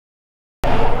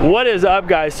What is up,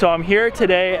 guys? So I'm here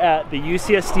today at the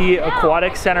UCSD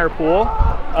Aquatic Center pool.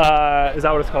 Is that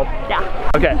what it's called?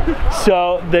 Yeah. Okay,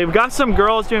 so they've got some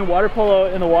girls doing water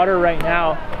polo in the water right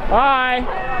now. Hi!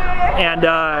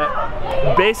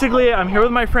 And basically I'm here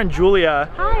with my friend Julia.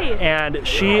 Hi. And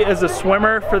she is a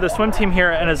swimmer for the swim team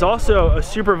here and is also a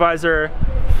supervisor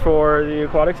for the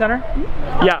Aquatic Center.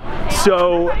 Yeah,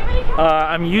 so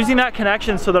I'm using that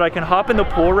connection so that I can hop in the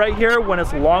pool right here when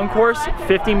it's long course,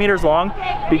 50 meters long,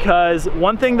 because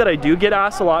one thing that I do get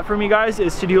asked a lot from you guys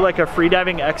is to do like a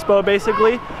freediving expo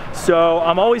basically. So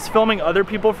I'm always filming other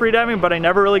people freediving, but I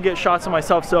never really get shots of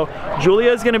myself. So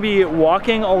Julia is gonna be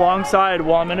walking alongside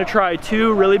while I'm gonna try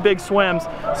two really big swims.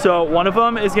 So one of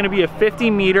them is gonna be a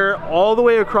 50 meter all the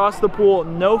way across the pool,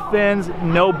 no fins,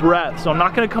 no breath. So I'm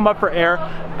not gonna come up for air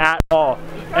at all.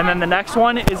 And then the next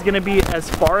one is gonna be as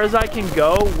far as I can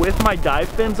go with my dive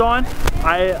fins on.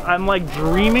 I'm like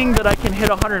dreaming that I can hit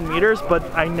 100 meters, but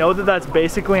I know that that's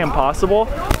basically impossible.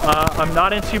 I'm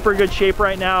not in super good shape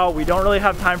right now. We don't really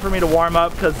have time for me to warm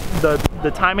up because the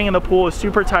timing in the pool is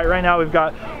super tight right now. We've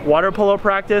got water polo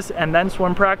practice and then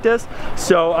swim practice.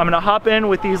 So I'm gonna hop in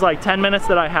with these like 10 minutes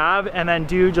that I have and then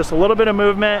do just a little bit of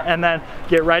movement and then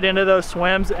get right into those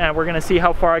swims, and we're gonna see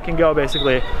how far I can go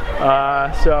basically.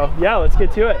 So yeah, let's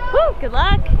get to it. Woo, good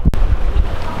luck.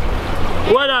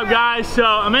 What up, guys? So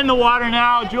I'm in the water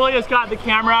now. Julia's got the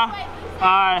camera.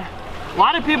 A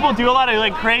lot of people do a lot of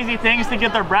like crazy things to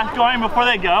get their breath going before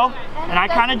they go, and I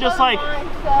kind of just like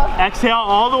exhale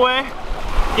all the way,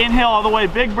 inhale all the way,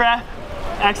 big breath,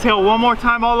 exhale one more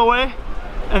time all the way,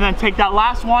 and then take that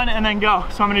last one and then go.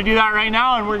 So I'm gonna do that right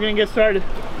now and we're gonna get started.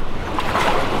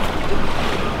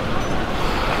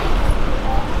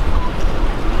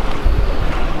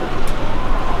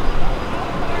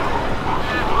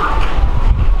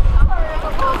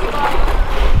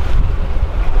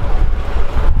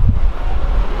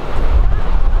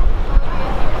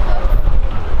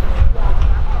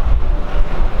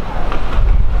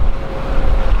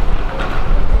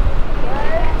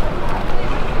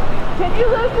 Can you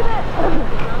loosen it?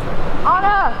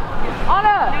 Anna!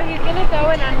 Anna! No, he's gonna go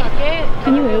and unhook it.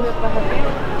 Can you move?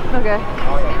 Okay.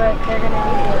 But they're gonna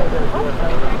need it. Oh,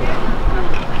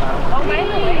 by the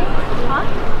way. Huh?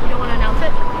 You don't want to announce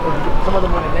it? Some of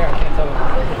them went in there, I can't tell them.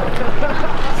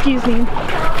 Excuse me.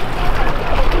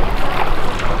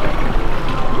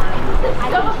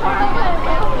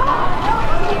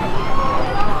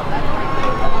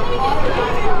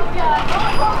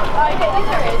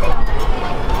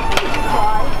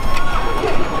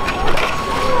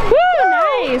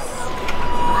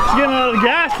 Getting a little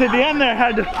gas at the end there.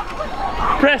 Had to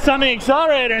press on the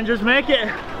accelerator and just make it.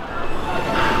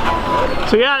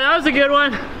 So yeah, that was a good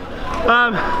one.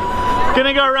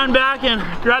 Gonna go run back and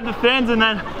grab the fins and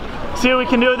then see what we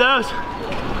can do with those.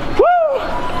 Woo!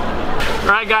 All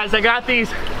right, guys, I got these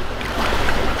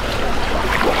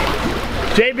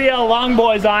JBL long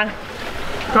boys on,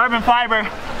 carbon fiber.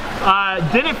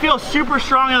 Didn't feel super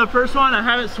strong in the first one. I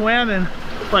haven't swam in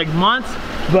like months,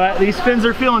 but these fins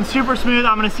are feeling super smooth.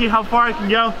 I'm gonna see how far I can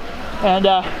go, and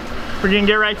we're gonna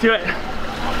get right to it.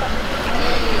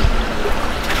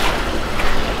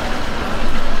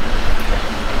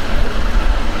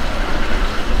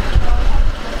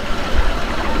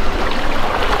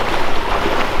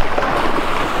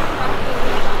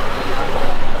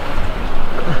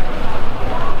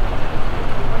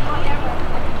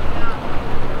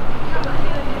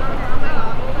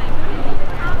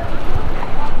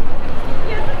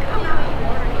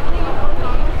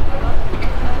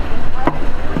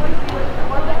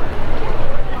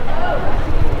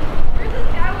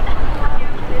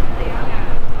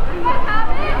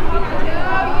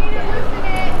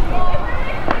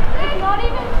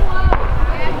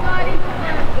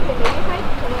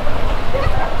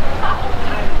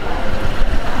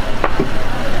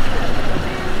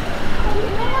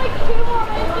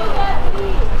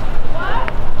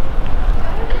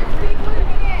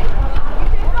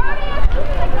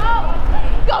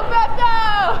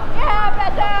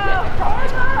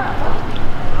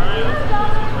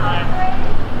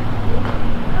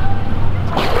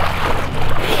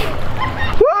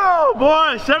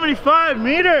 Boy, 75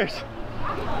 meters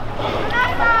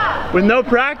with no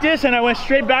practice, and I went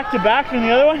straight back to back from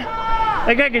the other one. I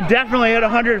think I could definitely hit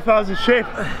 100 if I was in shape.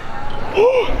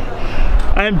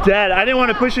 I am dead. I didn't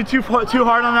want to push it too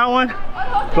hard on that one,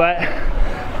 but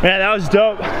man, that was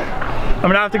dope. I'm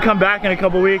gonna have to come back in a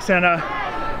couple weeks and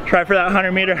try for that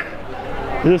 100 meter.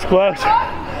 This close. All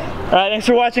right, thanks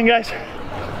for watching, guys.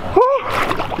 Woo!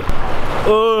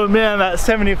 Oh man, that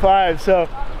 75. So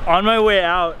on my way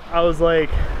out, I was like,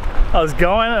 I was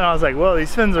going and I was like, whoa,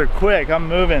 these fins are quick, I'm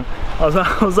moving. I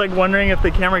was like wondering if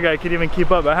the camera guy could even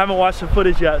keep up. I haven't watched the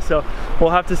footage yet, so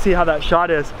we'll have to see how that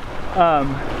shot is.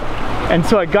 And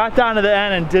so I got down to the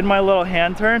end and did my little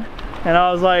hand turn, and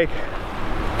I was like,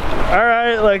 all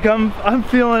right, like I'm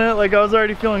feeling it. Like I was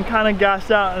already feeling kind of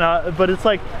gassed out, but it's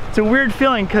like, it's a weird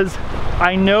feeling because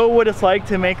I know what it's like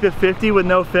to make the 50 with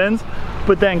no fins,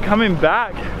 but then coming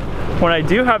back, when I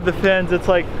do have the fins, it's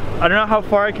like, I don't know how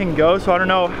far I can go, so I don't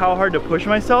know how hard to push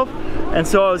myself. And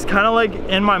so I was kind of like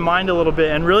in my mind a little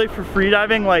bit. And really for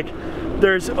freediving, like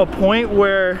there's a point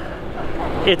where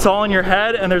it's all in your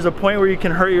head and there's a point where you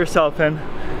can hurt yourself. And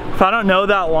if I don't know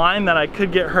that line, then I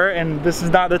could get hurt, and this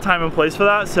is not the time and place for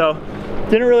that. So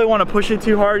didn't really want to push it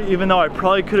too hard, even though I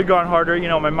probably could have gone harder. You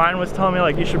know, my mind was telling me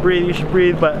like, you should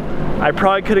breathe, but I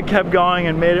probably could have kept going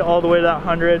and made it all the way to that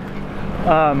 100.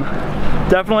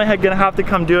 Definitely gonna have to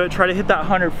come do it, try to hit that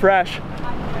 100 fresh.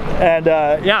 And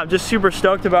yeah, I'm just super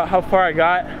stoked about how far I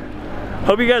got.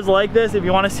 Hope you guys like this. If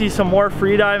you want to see some more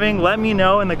freediving, let me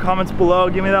know in the comments below.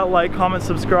 Give me that like, comment,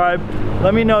 subscribe.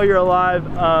 Let me know you're alive.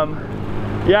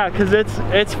 Yeah, because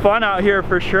it's fun out here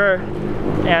for sure.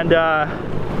 And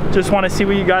just want to see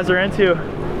what you guys are into.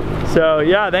 So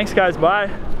yeah, thanks guys, bye.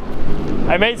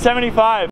 I made 75.